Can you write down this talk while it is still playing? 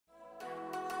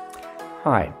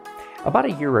Hi. About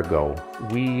a year ago,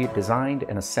 we designed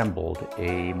and assembled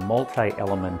a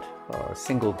multi-element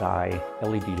single dye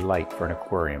LED light for an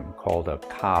aquarium called a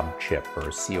COB chip, or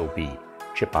a COB,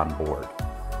 chip on board.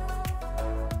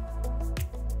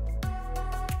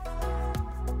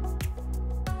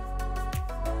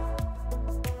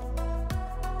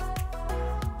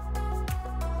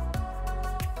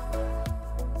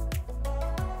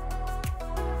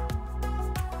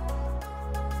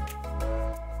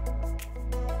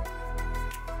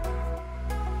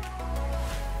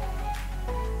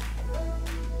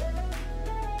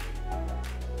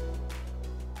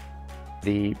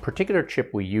 The particular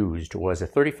chip we used was a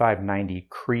 3590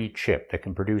 Cree chip that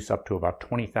can produce up to about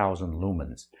 20,000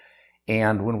 lumens.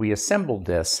 And when we assembled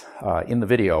this in the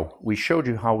video, we showed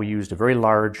you how we used a very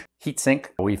large heatsink.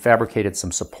 We fabricated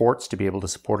some supports to be able to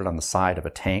support it on the side of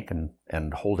a tank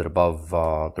and hold it above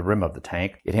the rim of the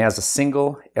tank. It has a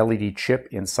single LED chip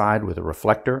inside with a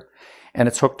reflector, and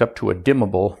it's hooked up to a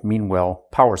dimmable Meanwell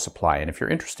power supply. And if you're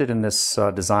interested in this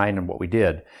design and what we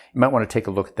did, you might want to take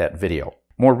a look at that video.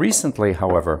 More recently,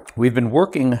 however, we've been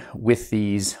working with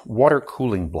these water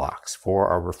cooling blocks for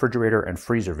our refrigerator and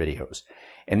freezer videos.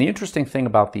 And the interesting thing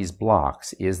about these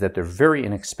blocks is that they're very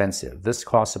inexpensive. This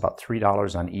costs about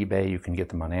 $3 on eBay. You can get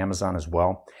them on Amazon as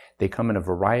well. They come in a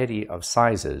variety of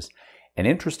sizes. And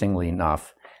interestingly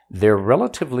enough, they're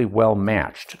relatively well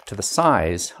matched to the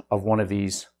size of one of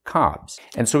these COBs.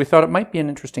 And so we thought it might be an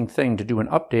interesting thing to do an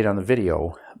update on the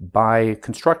video by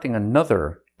constructing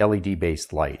another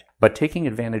LED-based light, but taking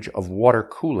advantage of water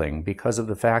cooling because of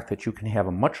the fact that you can have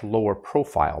a much lower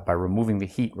profile by removing the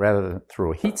heat rather than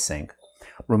through a heat sink,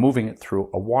 removing it through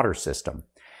a water system.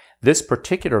 This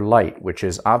particular light, which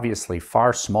is obviously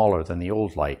far smaller than the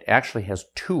old light, actually has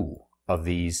two of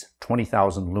these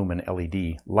 20,000 lumen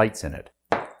LED lights in it.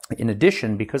 In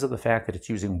addition, because of the fact that it's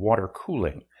using water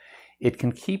cooling, it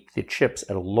can keep the chips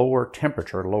at a lower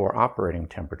temperature, lower operating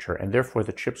temperature, and therefore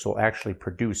the chips will actually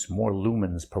produce more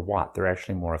lumens per watt. They're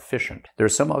actually more efficient. There are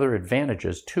some other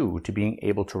advantages, too, to being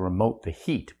able to remote the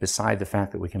heat, beside the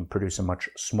fact that we can produce a much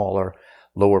smaller,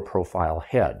 lower profile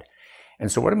head.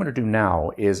 And so what I'm going to do now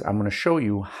is I'm going to show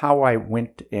you how I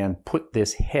went and put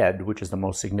this head, which is the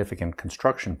most significant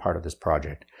construction part of this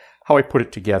project, how I put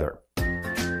it together.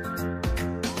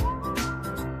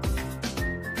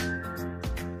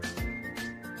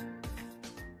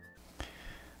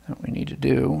 What we need to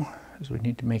do is we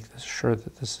need to make sure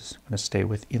that this is going to stay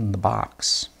within the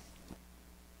box.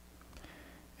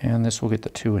 And this will get the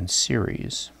two in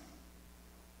series.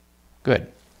 Good.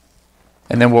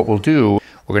 And then what we'll do,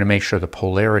 we're going to make sure the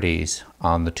polarities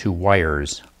on the two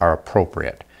wires are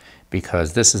appropriate,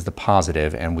 because this is the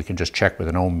positive, and we can just check with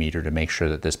an ohm meter to make sure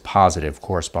that this positive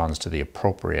corresponds to the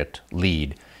appropriate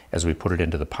lead as we put it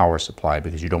into the power supply,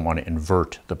 because you don't want to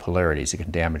invert the polarities. It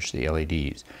can damage the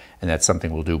LEDs, and that's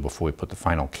something we'll do before we put the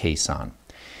final case on.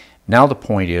 Now the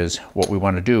point is, what we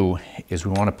want to do is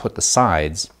we want to put the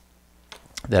sides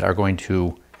that are going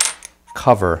to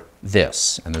cover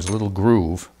this, and there's a little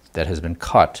groove that has been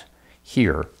cut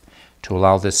here to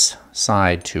allow this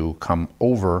side to come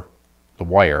over the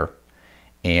wire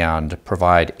and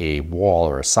provide a wall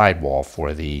or a sidewall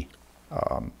for the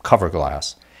cover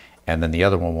glass. And then the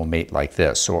other one will mate like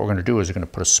this. So what we're going to do is we're going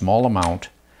to put a small amount,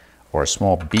 or a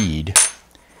small bead,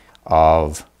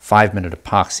 of 5-minute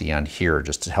epoxy on here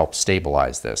just to help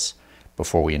stabilize this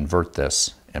before we invert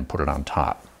this and put it on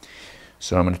top.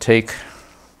 So I'm going to take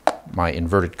my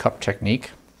inverted cup technique.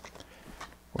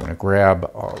 We're going to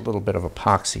grab a little bit of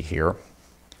epoxy here,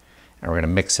 and we're going to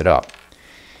mix it up.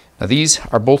 Now these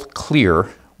are both clear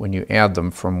when you add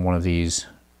them from one of these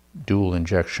dual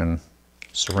injection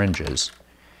syringes.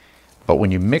 But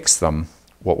when you mix them,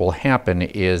 what will happen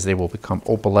is they will become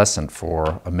opalescent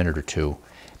for a minute or two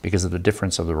because of the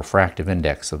difference of the refractive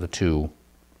index of the two,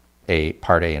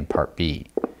 part A and part B.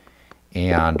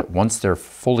 And once they're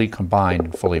fully combined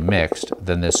and fully mixed,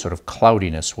 then this sort of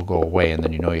cloudiness will go away, and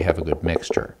then you know you have a good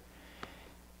mixture.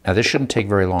 Now this shouldn't take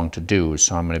very long to do,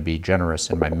 so I'm going to be generous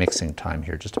in my mixing time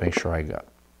here just to make sure I got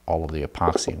all of the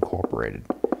epoxy incorporated.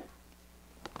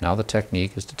 Now the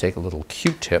technique is to take a little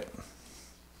Q-tip,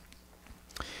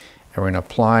 and we're going to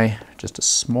apply just a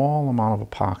small amount of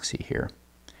epoxy here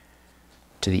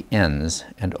to the ends,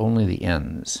 and only the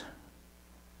ends.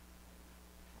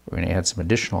 We're going to add some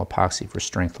additional epoxy for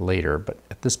strength later, but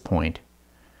at this point,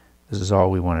 this is all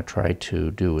we want to try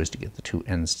to do, is to get the two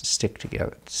ends to stick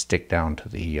together, to stick down to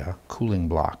the cooling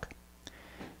block.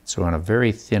 So on a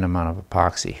very thin amount of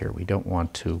epoxy here, we don't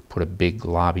want to put a big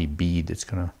globby bead that's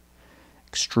going to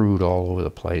extrude all over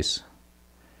the place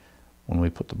when we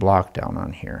put the block down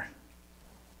on here.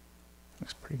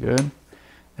 Looks pretty good.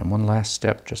 And one last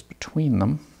step just between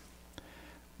them.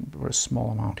 Put a small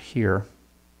amount here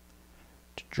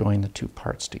to join the two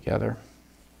parts together.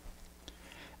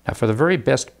 Now for the very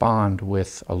best bond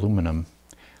with aluminum,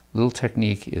 a little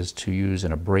technique is to use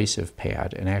an abrasive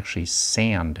pad and actually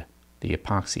sand the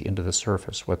epoxy into the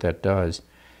surface. What that does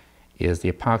is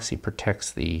the epoxy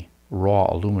protects the raw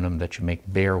aluminum that you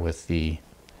make bare with the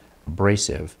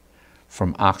abrasive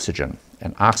from oxygen.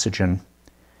 And oxygen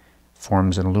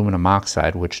forms an aluminum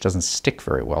oxide which doesn't stick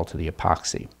very well to the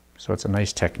epoxy. So it's a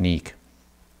nice technique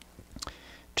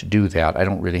to do that. I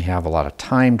don't really have a lot of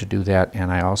time to do that,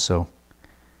 and I also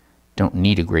don't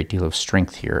need a great deal of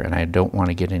strength here, and I don't want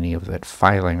to get any of that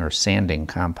filing or sanding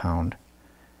compound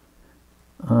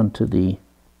onto the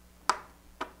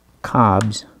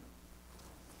cobs.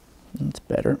 That's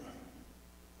better.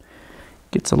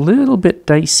 Gets a little bit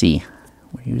dicey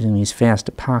when using these fast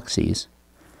epoxies.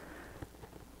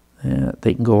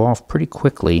 They can go off pretty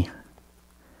quickly,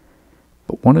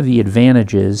 but one of the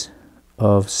advantages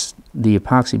of the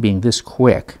epoxy being this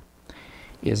quick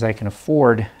is I can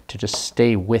afford to just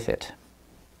stay with it.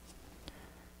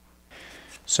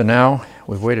 So now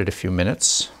we've waited a few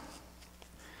minutes.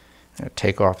 I'm going to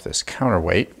take off this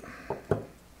counterweight,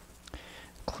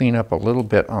 clean up a little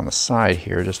bit on the side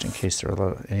here just in case there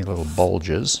are any little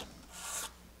bulges.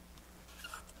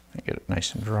 Get it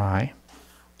nice and dry.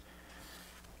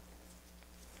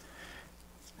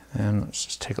 And let's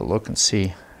just take a look and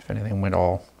see if anything went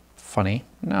all funny.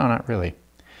 No, not really.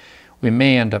 We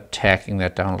may end up tacking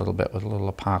that down a little bit with a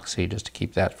little epoxy just to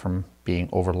keep that from being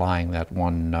overlying that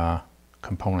one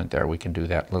component there. We can do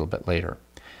that a little bit later.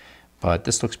 But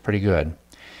this looks pretty good.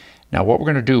 Now what we're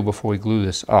going to do before we glue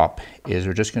this up is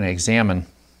we're just going to examine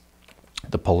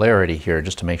the polarity here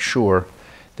just to make sure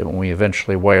that when we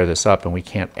eventually wire this up and we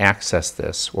can't access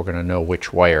this, we're going to know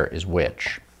which wire is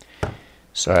which.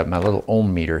 So I have my little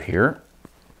ohm meter here,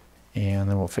 and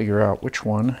then we'll figure out which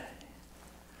one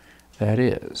that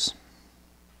is.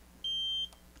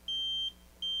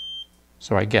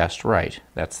 So I guessed right,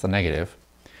 that's the negative.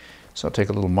 So I'll take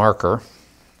a little marker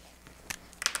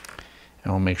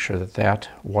and I'll make sure that that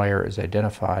wire is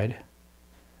identified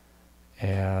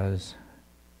as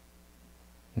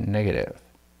negative.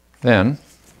 Then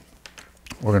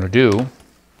what we're going to do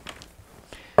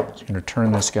is we're going to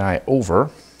turn this guy over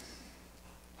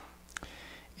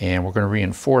and we're going to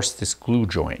reinforce this glue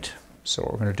joint. So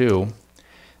what we're going to do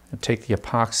is take the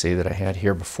epoxy that I had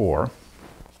here before.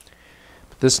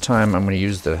 This time I'm going to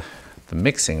use the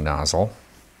mixing nozzle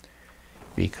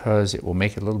because it will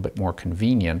make it a little bit more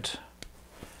convenient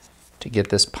to get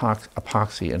this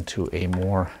epoxy into a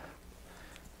more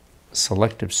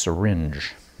selective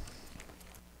syringe.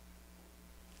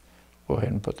 Go ahead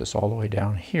and put this all the way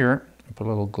down here and put a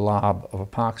little glob of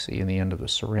epoxy in the end of the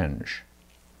syringe.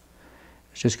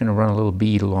 It's just going to run a little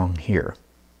bead along here.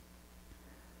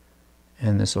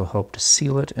 And this will help to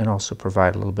seal it and also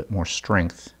provide a little bit more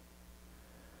strength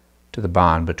to the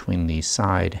bond between the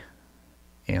side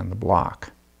and the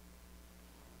block.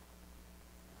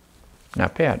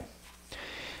 Not bad.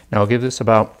 Now I'll give this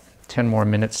about 10 more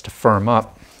minutes to firm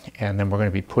up, and then we're going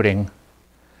to be putting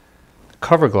the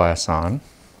cover glass on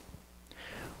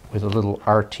with a little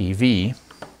RTV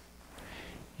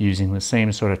using the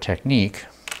same sort of technique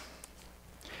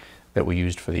that we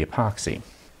used for the epoxy.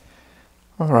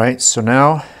 All right, so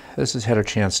now this has had a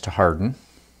chance to harden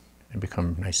and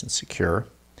become nice and secure.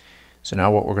 So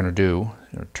now what we're going to do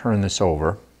is turn this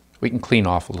over. We can clean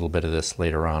off a little bit of this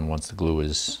later on once the glue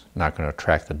is not going to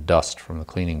attract the dust from the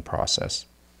cleaning process.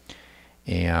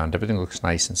 And everything looks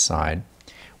nice inside.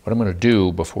 What I'm going to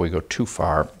do before we go too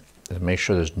far is make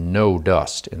sure there's no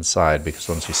dust inside, because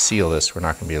once we seal this, we're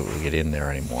not going to be able to get in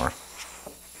there anymore.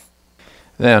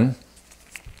 Then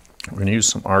we're going to use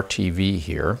some RTV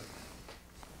here,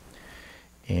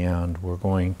 and we're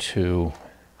going to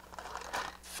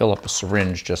fill up a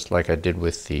syringe just like I did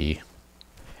with the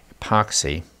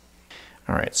epoxy.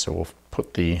 All right, so we'll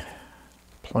put the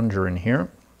plunger in here,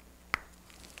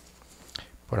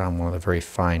 put on one of the very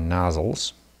fine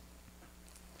nozzles.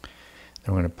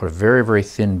 Then we're going to put a very, very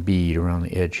thin bead around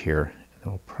the edge here.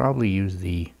 And we'll probably use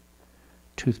the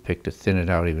toothpick to thin it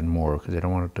out even more because I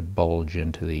don't want it to bulge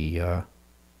into the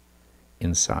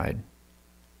inside.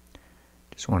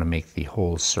 Just want to make the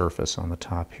whole surface on the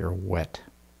top here wet.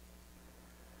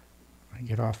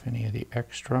 Get off any of the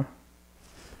extra.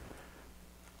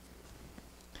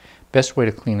 Best way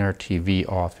to clean our RTV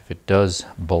off if it does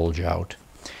bulge out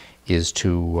is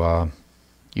to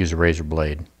use a razor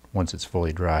blade. Once it's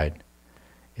fully dried,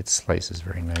 it slices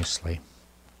very nicely.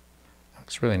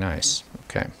 Looks really nice.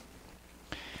 Okay.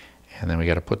 And then we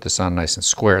got to put this on nice and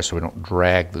square so we don't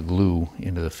drag the glue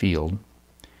into the field.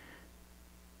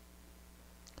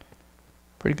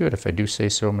 Pretty good if I do say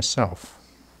so myself.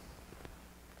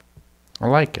 I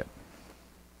like it.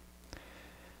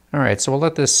 Alright, so we'll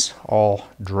let this all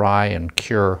dry and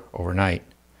cure overnight.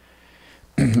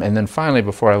 And then finally,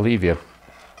 before I leave you,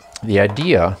 the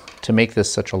idea to make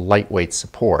this such a lightweight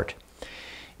support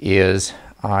is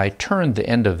I turned the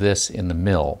end of this in the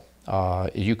mill.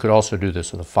 You could also do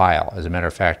this with a file. As a matter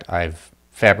of fact, I've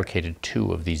fabricated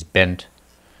 2 of these bent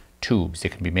tubes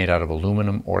that can be made out of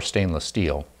aluminum or stainless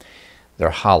steel. They're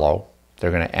hollow.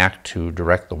 They're going to act to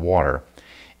direct the water.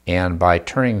 And by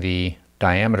turning the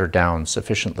diameter down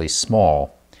sufficiently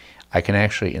small, I can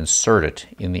actually insert it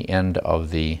in the end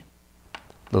of the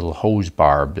little hose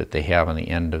barb that they have on the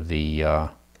end of the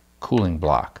cooling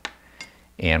block.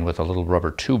 And with a little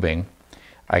rubber tubing,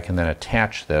 I can then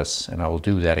attach this, and I will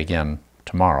do that again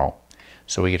tomorrow,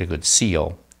 so we get a good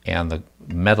seal, and the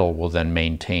metal will then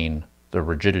maintain the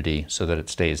rigidity so that it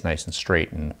stays nice and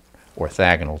straight and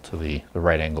orthogonal to the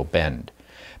right angle bend.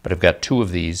 But I've got 2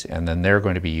 of these, and then they're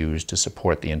going to be used to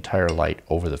support the entire light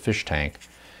over the fish tank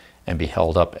and be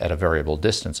held up at a variable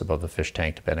distance above the fish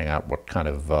tank depending on what kind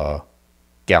of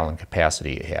gallon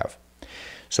capacity you have.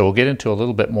 So we'll get into a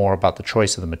little bit more about the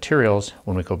choice of the materials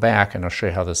when we go back, and I'll show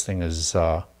you how this thing is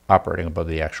operating above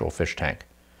the actual fish tank.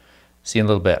 See you in a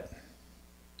little bit.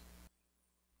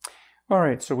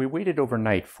 Alright, so we waited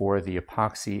overnight for the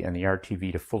epoxy and the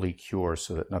RTV to fully cure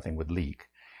so that nothing would leak.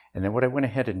 And then what I went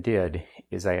ahead and did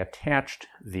is I attached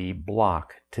the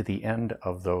block to the end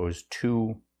of those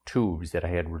 2 tubes that I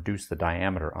had reduced the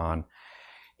diameter on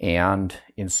and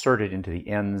inserted into the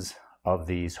ends of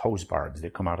these hose barbs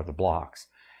that come out of the blocks.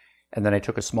 And then I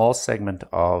took a small segment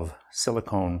of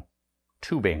silicone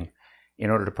tubing in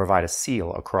order to provide a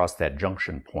seal across that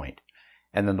junction point.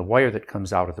 And then the wire that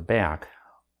comes out of the back,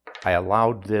 I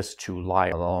allowed this to lie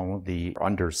along the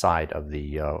underside of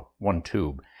the one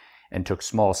tube and took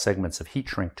small segments of heat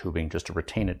shrink tubing just to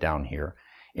retain it down here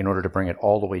in order to bring it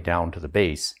all the way down to the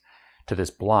base to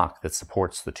this block that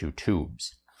supports the 2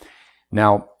 tubes.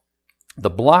 Now, the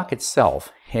block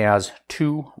itself has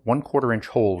 2 1/4 inch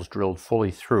holes drilled fully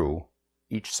through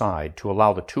each side to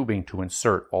allow the tubing to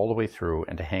insert all the way through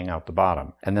and to hang out the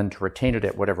bottom. And then to retain it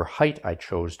at whatever height I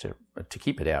chose to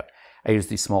keep it at, I use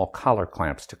these small collar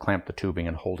clamps to clamp the tubing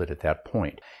and hold it at that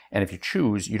point. And if you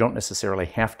choose, you don't necessarily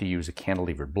have to use a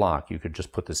cantilevered block. You could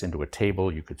just put this into a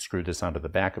table, you could screw this onto the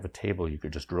back of a table, you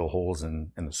could just drill holes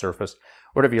in the surface,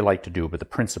 whatever you like to do, but the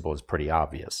principle is pretty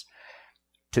obvious.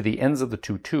 To the ends of the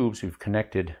 2 tubes, we've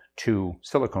connected 2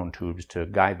 silicone tubes to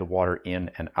guide the water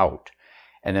in and out.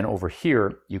 And then over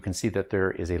here, you can see that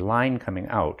there is a line coming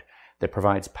out that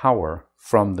provides power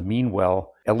from the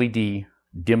Meanwell LED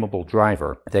dimmable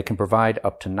driver that can provide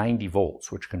up to 90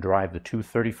 volts, which can drive the 2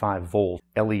 35-volt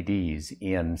LEDs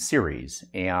in series.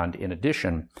 And in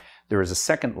addition, there is a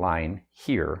second line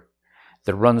here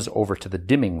that runs over to the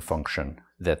dimming function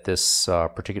that this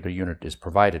particular unit is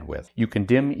provided with. You can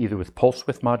dim either with pulse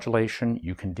width modulation,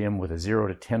 you can dim with a 0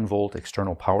 to 10 volt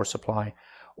external power supply,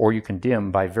 or you can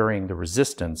dim by varying the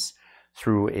resistance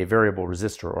through a variable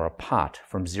resistor or a pot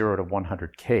from 0 to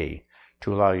 100K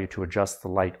to allow you to adjust the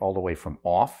light all the way from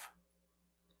off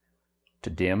to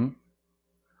dim,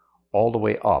 all the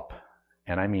way up,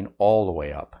 and I mean all the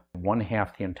way up,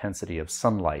 1/2 the intensity of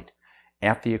sunlight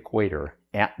at the equator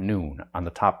at noon on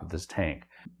the top of this tank.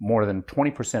 More than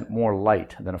 20% more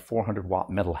light than a 400-watt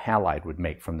metal halide would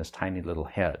make from this tiny little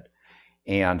head.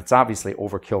 And it's obviously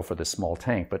overkill for this small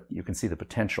tank, but you can see the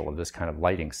potential of this kind of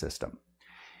lighting system.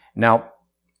 Now,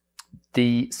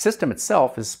 the system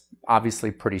itself is obviously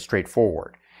pretty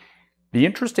straightforward. The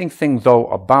interesting thing, though,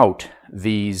 about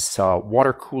these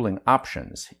water cooling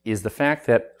options is the fact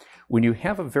that when you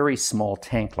have a very small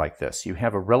tank like this, you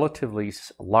have a relatively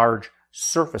large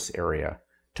surface area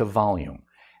to volume.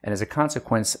 And as a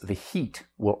consequence, the heat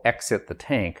will exit the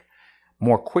tank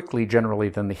more quickly generally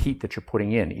than the heat that you're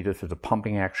putting in, either through the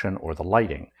pumping action or the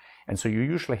lighting. And so you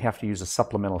usually have to use a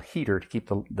supplemental heater to keep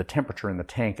the temperature in the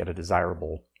tank at a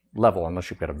desirable level, unless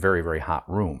you've got a very, very hot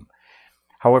room.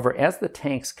 However, as the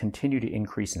tanks continue to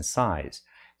increase in size,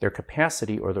 their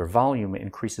capacity or their volume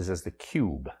increases as the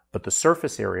cube, but the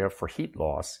surface area for heat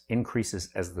loss increases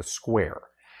as the square.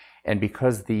 And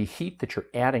because the heat that you're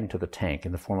adding to the tank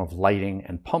in the form of lighting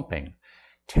and pumping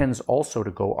tends also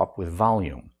to go up with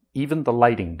volume. Even the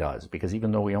lighting does, because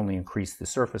even though we only increase the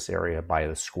surface area by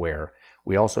the square,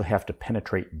 we also have to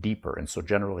penetrate deeper, and so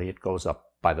generally it goes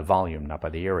up by the volume, not by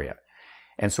the area.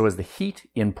 And so as the heat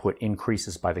input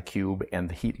increases by the cube and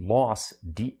the heat loss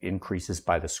increases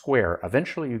by the square,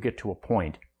 eventually you get to a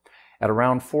point at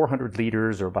around 400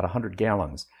 liters or about 100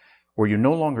 gallons, where you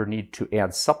no longer need to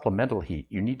add supplemental heat.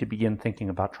 You need to begin thinking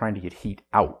about trying to get heat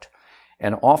out.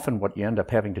 And often what you end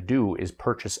up having to do is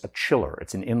purchase a chiller.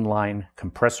 It's an inline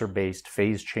compressor-based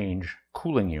phase change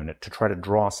cooling unit to try to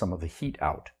draw some of the heat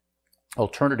out.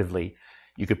 Alternatively,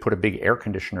 you could put a big air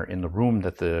conditioner in the room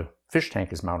that the fish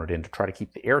tank is mounted in to try to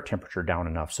keep the air temperature down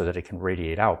enough so that it can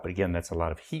radiate out. But again, that's a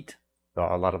lot of heat,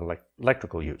 a lot of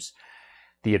electrical use.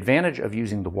 The advantage of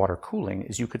using the water cooling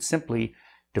is you could simply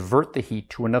divert the heat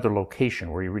to another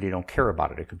location where you really don't care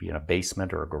about it. It could be in a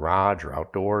basement or a garage or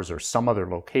outdoors or some other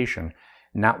location,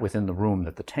 not within the room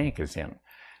that the tank is in.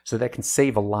 So that can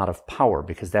save a lot of power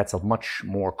because that's a much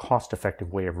more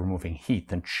cost-effective way of removing heat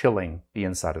than chilling the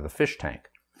inside of the fish tank.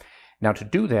 Now, to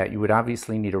do that, you would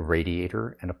obviously need a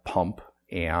radiator and a pump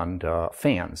and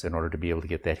fans in order to be able to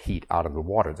get that heat out of the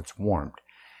water that's warmed.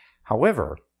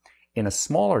 However, in a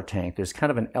smaller tank, there's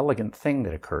kind of an elegant thing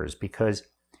that occurs because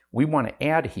we want to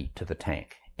add heat to the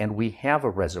tank, and we have a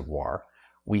reservoir,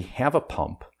 we have a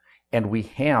pump, and we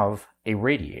have a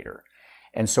radiator.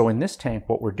 And so in this tank,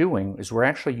 what we're doing is we're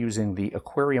actually using the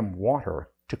aquarium water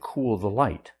to cool the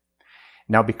light.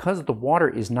 Now, because the water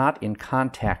is not in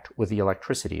contact with the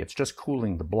electricity, it's just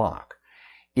cooling the block,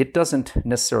 it doesn't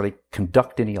necessarily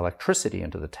conduct any electricity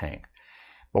into the tank.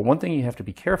 But one thing you have to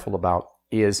be careful about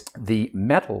is the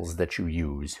metals that you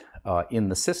use in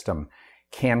the system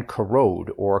can corrode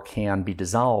or can be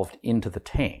dissolved into the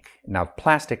tank. Now,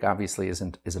 plastic obviously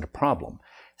isn't a problem.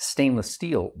 Stainless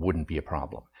steel wouldn't be a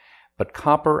problem. But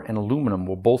copper and aluminum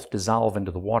will both dissolve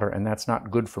into the water, and that's not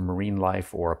good for marine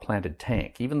life or a planted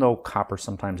tank. Even though copper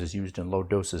sometimes is used in low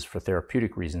doses for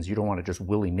therapeutic reasons, you don't want to just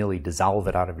willy-nilly dissolve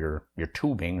it out of your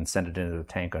tubing and send it into the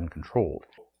tank uncontrolled.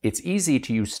 It's easy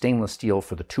to use stainless steel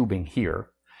for the tubing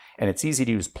here, and it's easy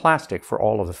to use plastic for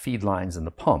all of the feed lines and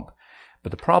the pump.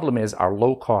 But the problem is our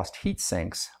low-cost heat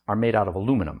sinks are made out of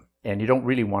aluminum, and you don't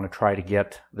really want to try to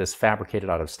get this fabricated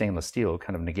out of stainless steel,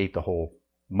 kind of negate the whole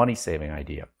money-saving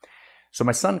idea. So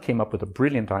my son came up with a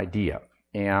brilliant idea,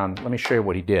 and let me show you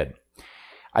what he did.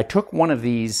 I took one of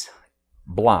these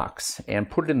blocks and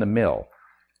put it in the mill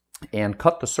and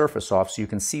cut the surface off so you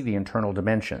can see the internal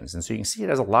dimensions. And so you can see it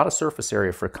has a lot of surface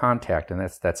area for contact, and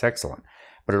that's excellent.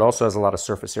 But it also has a lot of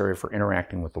surface area for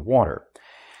interacting with the water.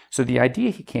 So the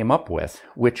idea he came up with,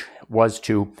 which was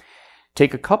to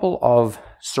take a couple of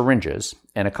syringes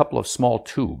and a couple of small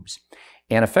tubes,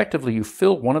 and effectively you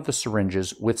fill one of the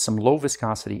syringes with some low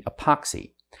viscosity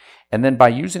epoxy. And then by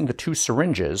using the two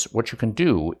syringes, what you can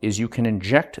do is you can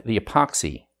inject the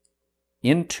epoxy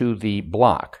into the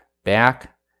block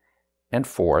back and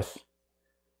forth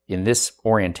in this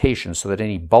orientation so that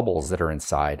any bubbles that are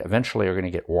inside eventually are going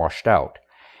to get washed out.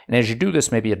 And as you do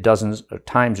this maybe a dozen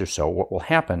times or so, what will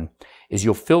happen is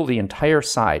you'll fill the entire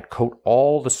side, coat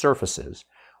all the surfaces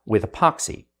with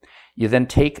epoxy. You then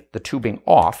take the tubing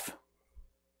off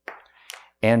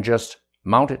and just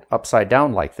mount it upside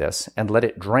down like this and let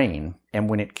it drain. And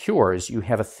when it cures, you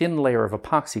have a thin layer of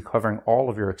epoxy covering all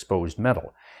of your exposed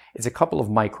metal. It's a couple of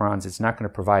microns. It's not going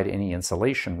to provide any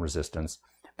insulation resistance,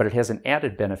 but it has an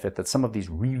added benefit that some of these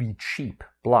really cheap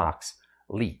blocks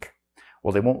leak.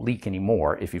 Well, they won't leak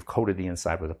anymore if you've coated the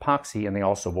inside with epoxy, and they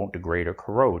also won't degrade or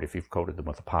corrode if you've coated them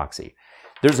with epoxy.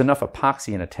 There's enough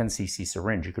epoxy in a 10 cc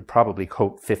syringe. You could probably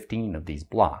coat 15 of these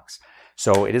blocks.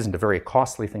 So it isn't a very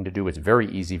costly thing to do. It's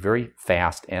very easy, very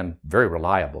fast, and very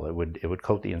reliable. It would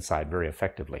coat the inside very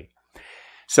effectively.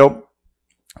 So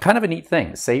kind of a neat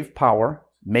thing. Save power,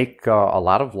 make a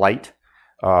lot of light.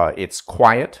 It's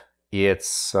quiet.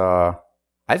 It's, I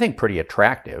think, pretty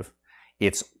attractive.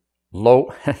 It's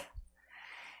low...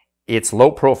 It's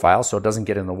low profile, so it doesn't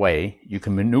get in the way. You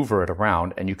can maneuver it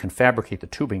around, and you can fabricate the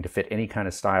tubing to fit any kind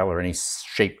of style or any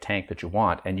shaped tank that you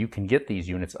want. And you can get these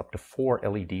units up to 4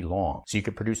 LED long. So you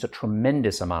can produce a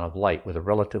tremendous amount of light with a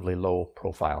relatively low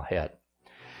profile head.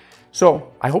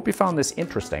 So I hope you found this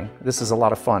interesting. This is a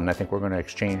lot of fun. I think we're going to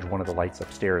exchange one of the lights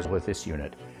upstairs with this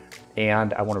unit.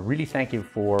 And I want to really thank you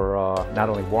for not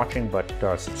only watching, but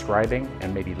subscribing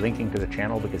and maybe linking to the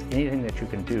channel, because anything that you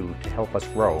can do to help us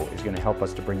grow is going to help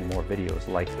us to bring you more videos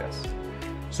like this.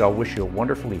 So I wish you a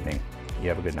wonderful evening. You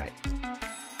have a good night.